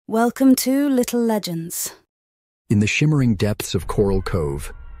Welcome to Little Legends. In the shimmering depths of Coral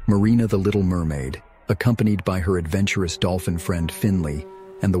Cove, Marina the Little Mermaid, accompanied by her adventurous dolphin friend Finley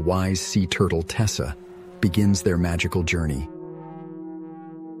and the wise sea turtle Tessa, begins their magical journey.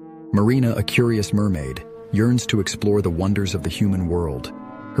 Marina, a curious mermaid, yearns to explore the wonders of the human world,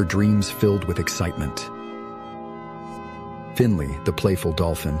 her dreams filled with excitement. Finley, the Playful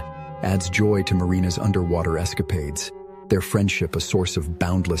Dolphin, adds joy to Marina's underwater escapades, their friendship a source of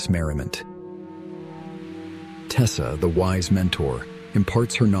boundless merriment. Tessa, the wise mentor,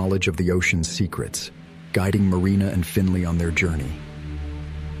 imparts her knowledge of the ocean's secrets, guiding Marina and Finley on their journey.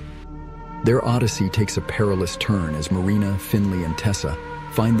 Their odyssey takes a perilous turn as Marina, Finley, and Tessa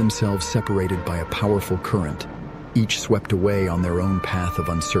find themselves separated by a powerful current, each swept away on their own path of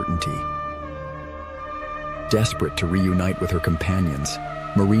uncertainty. Desperate to reunite with her companions,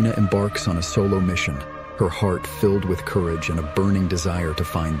 Marina embarks on a solo mission, her heart filled with courage and a burning desire to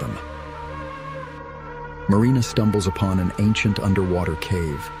find them. Marina stumbles upon an ancient underwater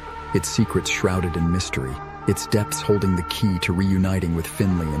cave, its secrets shrouded in mystery, its depths holding the key to reuniting with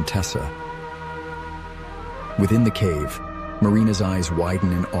Finley and Tessa. Within the cave, Marina's eyes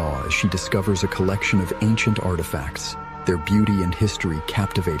widen in awe as she discovers a collection of ancient artifacts, their beauty and history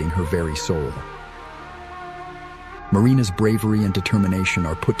captivating her very soul. Marina's bravery and determination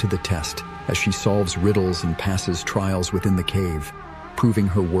are put to the test as she solves riddles and passes trials within the cave, proving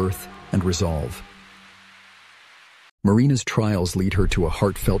her worth and resolve. Marina's trials lead her to a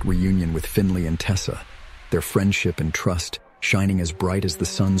heartfelt reunion with Finley and Tessa, their friendship and trust shining as bright as the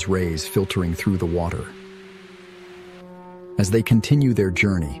sun's rays filtering through the water. As they continue their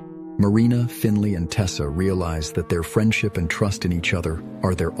journey, Marina, Finley, and Tessa realize that their friendship and trust in each other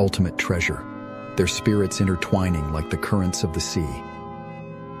are their ultimate treasure, their spirits intertwining like the currents of the sea.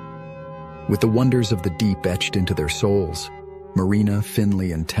 With the wonders of the deep etched into their souls, Marina,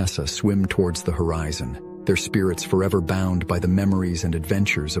 Finley, and Tessa swim towards the horizon, their spirits forever bound by the memories and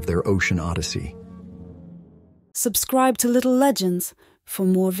adventures of their ocean odyssey. Subscribe to Little Legends for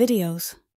more videos.